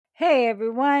Hey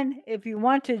everyone, if you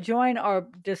want to join our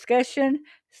discussion,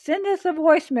 send us a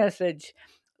voice message.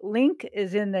 Link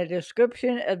is in the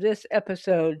description of this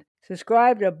episode.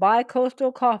 Subscribe to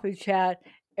Bicoastal Coffee Chat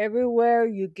everywhere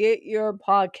you get your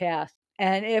podcast.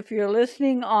 And if you're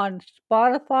listening on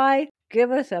Spotify,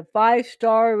 give us a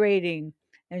 5-star rating.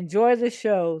 Enjoy the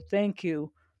show. Thank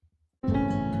you.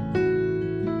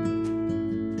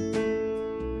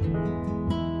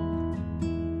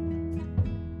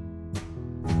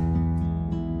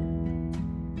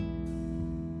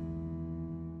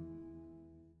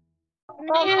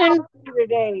 How are you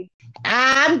today?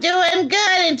 I'm doing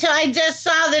good until I just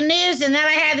saw the news and then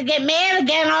I had to get mad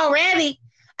again already.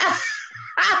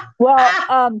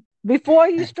 Well, before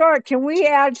you start, can we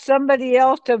add somebody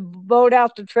else to vote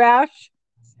out the trash?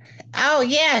 Oh,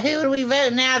 yeah. Who are we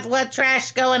voting out? What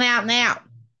trash going out now?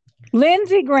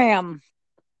 Lindsey Graham.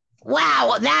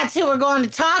 Wow, that's who we're going to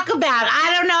talk about.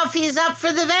 I don't know if he's up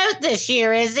for the vote this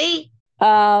year, is he?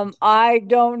 I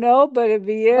don't know, but if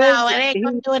he is, Well, it ain't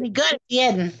going to do any good if he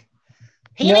isn't.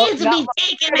 He needs to be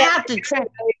taken out the trash.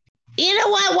 You know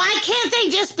what? Why can't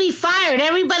they just be fired?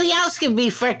 Everybody else can be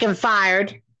freaking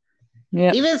fired.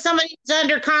 Yeah. Even somebody who's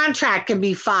under contract can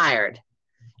be fired.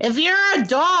 If you're a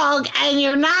dog and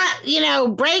you're not,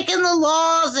 breaking the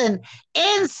laws and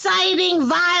inciting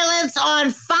violence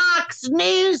on Fox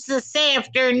News this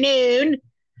afternoon,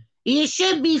 you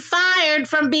should be fired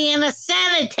from being a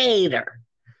senator.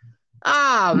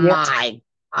 Oh, my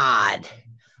God.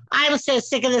 I'm so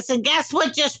sick of this. And guess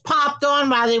what just popped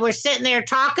on while they were sitting there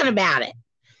talking about it?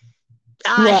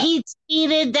 He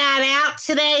tweeted that out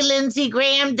today. Lindsey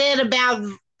Graham did about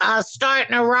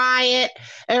starting a riot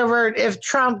over if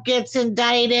Trump gets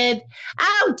indicted.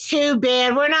 Oh, too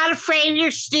bad. We're not afraid of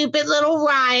your stupid little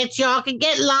riots. Y'all can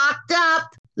get locked up.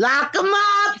 Lock them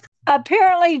up.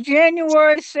 Apparently,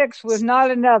 January 6th was not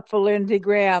enough for Lindsey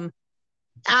Graham.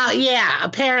 Yeah,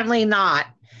 apparently not.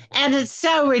 And it's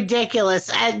so ridiculous.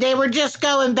 They were just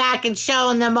going back and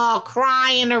showing them all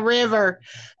crying a river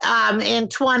in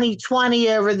 2020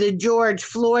 over the George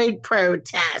Floyd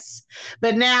protests.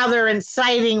 But now they're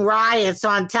inciting riots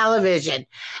on television.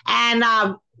 And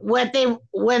when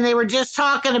they were just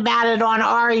talking about it on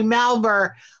Ari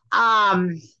Melber,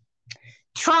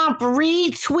 Trump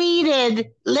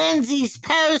retweeted Lindsey's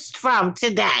post from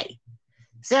today.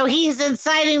 So he's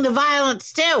inciting the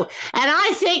violence too. And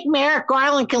I think Merrick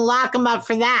Garland can lock him up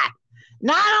for that.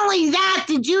 Not only that,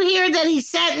 did you hear that he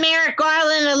sent Merrick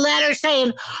Garland a letter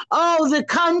saying, oh, the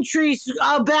country's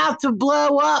about to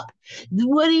blow up.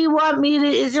 What do you want me to,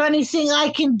 is there anything I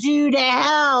can do to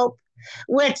help?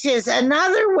 Which is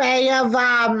another way of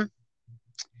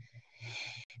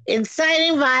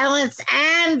inciting violence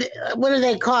and what do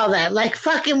they call that? Like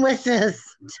fucking with the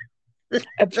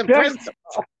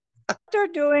principle. What they're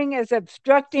doing is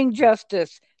obstructing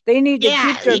justice. They need to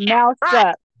keep their mouth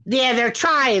shut. Yeah, they're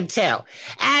trying to.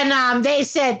 And they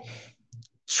said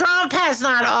Trump has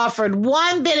not offered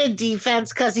one bit of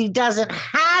defense because he doesn't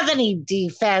have any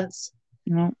defense.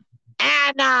 No.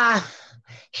 And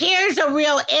here's a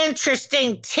real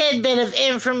interesting tidbit of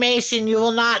information you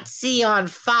will not see on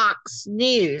Fox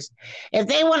News. If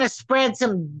they want to spread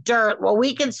some dirt, well,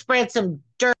 we can spread some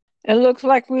dirt. It looks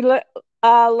like we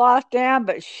lost Ann,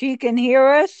 but she can hear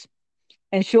us,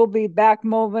 and she'll be back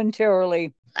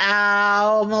momentarily.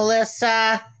 Oh,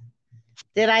 Melissa,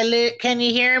 did I lose? Can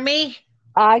you hear me?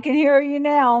 I can hear you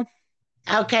now.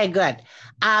 Okay, good.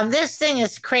 This thing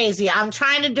is crazy. I'm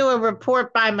trying to do a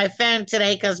report by my phone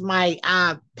today because my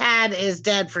pad is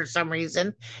dead for some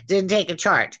reason. Didn't take a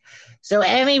charge. So, at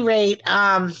any rate,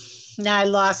 now I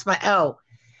lost my.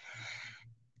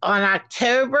 On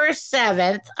October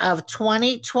 7th of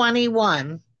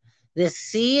 2021, the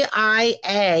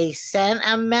CIA sent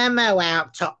a memo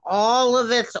out to all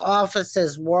of its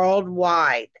offices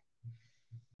worldwide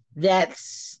that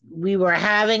we were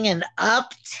having an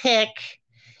uptick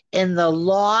in the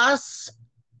loss,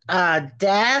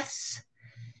 deaths,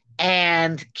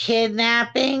 and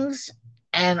kidnappings,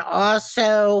 and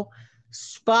also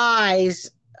spies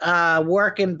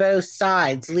working both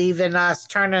sides, leaving us,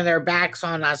 turning their backs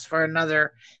on us for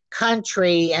another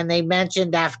country. And they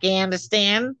mentioned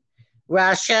Afghanistan,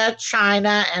 Russia,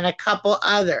 China, and a couple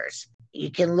others. You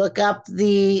can look up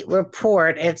the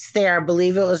report. It's there. I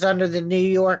believe it was under the New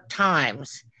York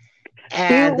Times.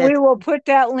 And we will put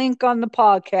that link on the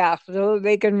podcast so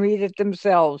they can read it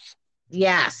themselves.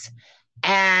 Yes.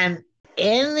 And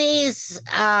in these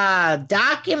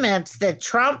documents that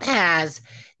Trump has,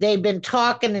 they've been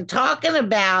talking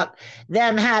about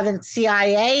them having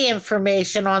CIA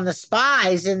information on the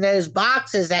spies in those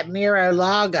boxes at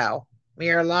Mar-a-Lago.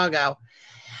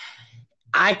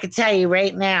 I could tell you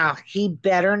right now, he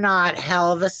better not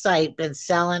hell of a sight been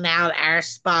selling out our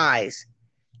spies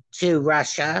to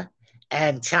Russia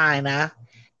and China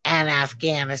and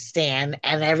Afghanistan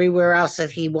and everywhere else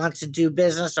that he wants to do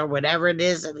business or whatever it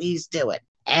is that he's doing.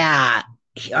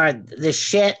 Or the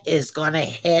shit is going to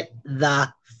hit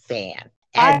the fan.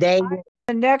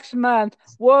 And next month,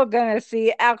 we're going to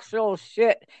see actual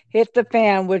shit hit the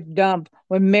fan with Dump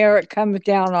when Merrick comes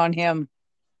down on him.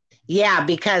 Yeah,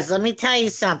 because let me tell you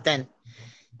something.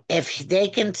 If they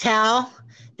can tell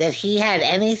that he had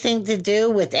anything to do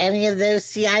with any of those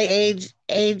CIA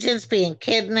agents being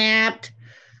kidnapped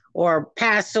or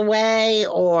passed away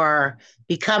or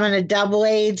becoming a double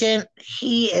agent,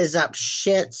 he is up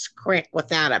shit's creek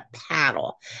without a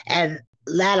paddle. And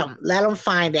let him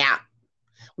find out.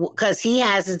 Because he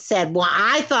hasn't said, well,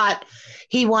 I thought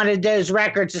he wanted those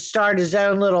records to start his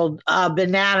own little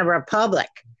banana republic.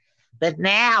 But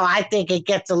now I think it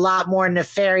gets a lot more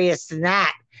nefarious than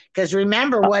that. Because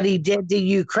remember what he did to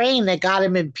Ukraine that got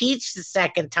him impeached the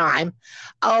second time.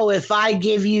 Oh, if I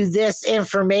give you this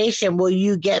information, will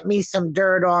you get me some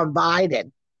dirt on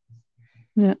Biden?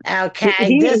 Yeah. Okay.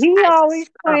 He always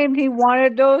claimed he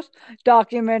wanted those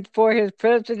documents for his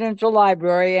presidential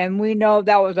library, and we know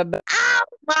that was a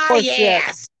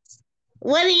yes.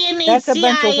 What do you need? That's a CIA?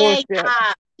 bunch of horse shit.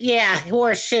 Yeah,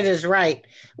 horse shit is right.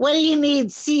 What do you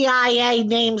need CIA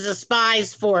names of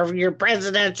spies for your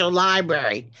presidential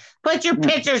library? Put your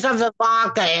pictures of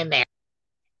Ivanka in there.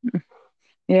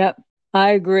 Yep, I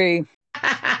agree.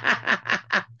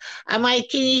 Can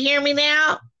you hear me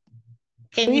now?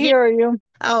 Can you hear you?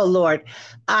 Oh, Lord.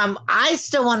 I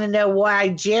still want to know why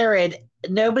Jared,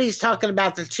 nobody's talking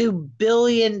about the $2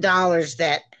 billion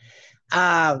that,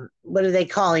 what do they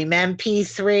call him?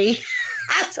 MP3?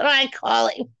 That's what I call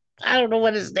him. I don't know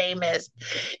what his name is.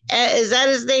 Is that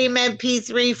his name,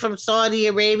 MP3 from Saudi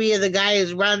Arabia, the guy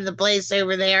who's running the place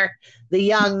over there? The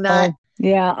young nut? Oh,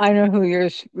 yeah, I know who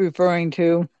you're referring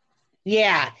to.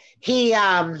 Yeah,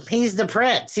 he's the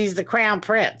prince. He's the crown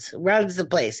prince. Runs the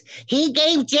place. He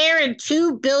gave Jared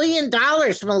 $2 billion,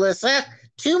 Melissa,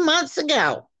 2 months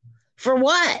ago. For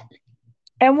what?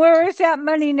 And where is that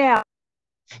money now?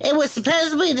 It was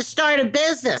supposedly to start a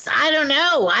business. I don't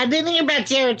know. I didn't hear about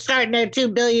Jared starting a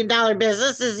 $2 billion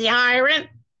business. Is he hiring?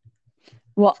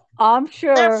 Well, I'm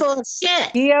sure they're full of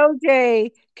shit.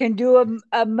 DOJ can do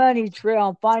a money trail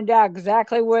and find out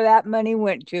exactly where that money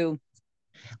went to.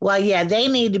 Well, yeah, they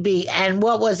need to be. And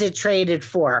what was it traded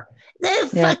for? The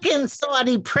fucking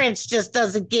Saudi prince just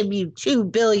doesn't give you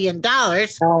 $2 billion.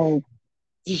 Oh.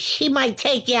 He might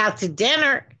take you out to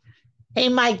dinner. He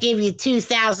might give you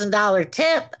 $2,000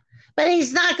 tip, but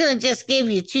he's not going to just give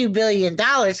you $2 billion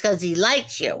because he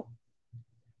likes you.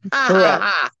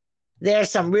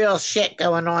 There's some real shit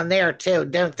going on there, too.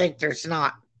 Don't think there's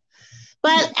not.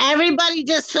 But everybody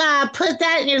just put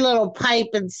that in your little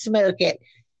pipe and smoke it.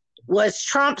 Was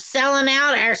Trump selling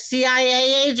out our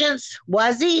CIA agents?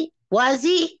 Was he? Was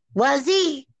he? Was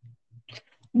he?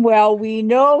 Well, we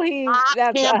know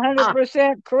that's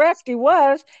 100% correct. He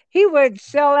was. He would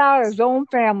sell out his own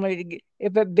family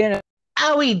if it had been.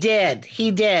 Oh, he did.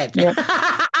 He did. Yep.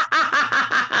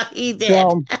 He did.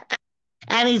 So,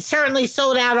 and he certainly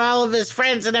sold out all of his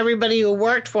friends and everybody who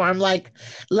worked for him, like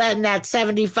letting that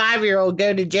 75-year-old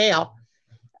go to jail.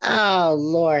 Oh,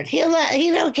 Lord. He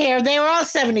don't care. They were all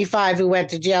 75 who went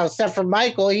to jail, except for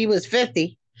Michael. He was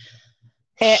 50.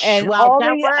 And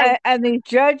the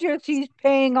judges he's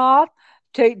paying off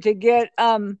to get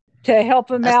to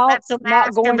help him out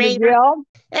not going to jail.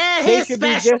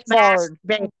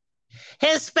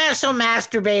 His special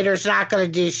masturbator's not going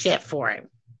to do shit for him.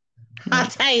 I'll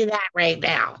tell you that right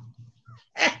now.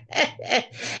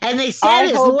 And they said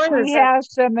his lawyers, he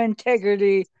has some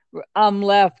integrity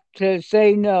left to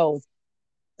say no.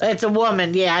 It's a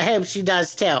woman. Yeah, I hope she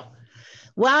does too.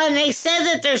 Well, and they said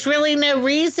that there's really no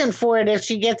reason for it if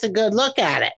she gets a good look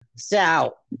at it.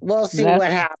 So we'll see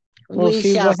what happens. We'll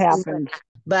see what happens.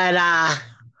 But I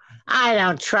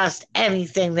don't trust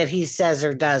anything that he says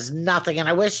or does. Nothing. And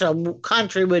I wish the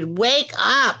country would wake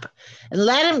up and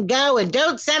let him go and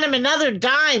don't send him another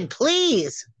dime,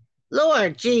 please.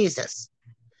 Lord Jesus.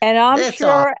 And I'm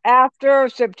sure after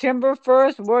September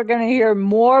 1st, we're going to hear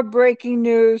more breaking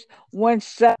news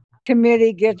once the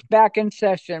committee gets back in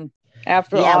session.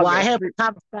 After August. Well, I hope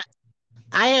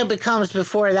it comes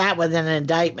before that with an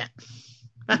indictment.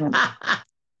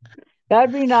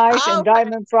 That'd be nice.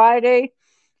 Indictment Friday,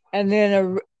 and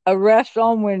then arrest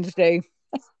on Wednesday.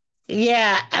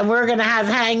 Yeah, and we're gonna have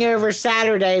hangover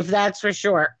Saturday, if that's for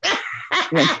sure.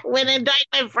 When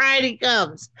indictment Friday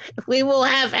comes, we will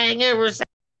have hangover.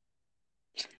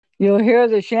 You'll hear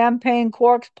the champagne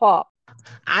corks pop.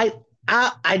 I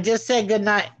I just said good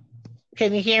night.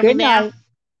 Can you hear me Good now? night.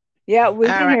 Yeah, we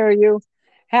All can right. hear you.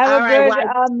 Have All a right. good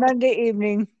Well, Monday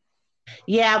evening.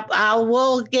 yeah,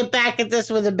 we'll get back at this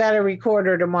with a better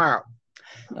recorder tomorrow.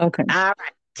 Okay. All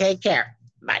right. Take care.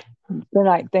 Bye. Good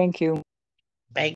night. Thank you.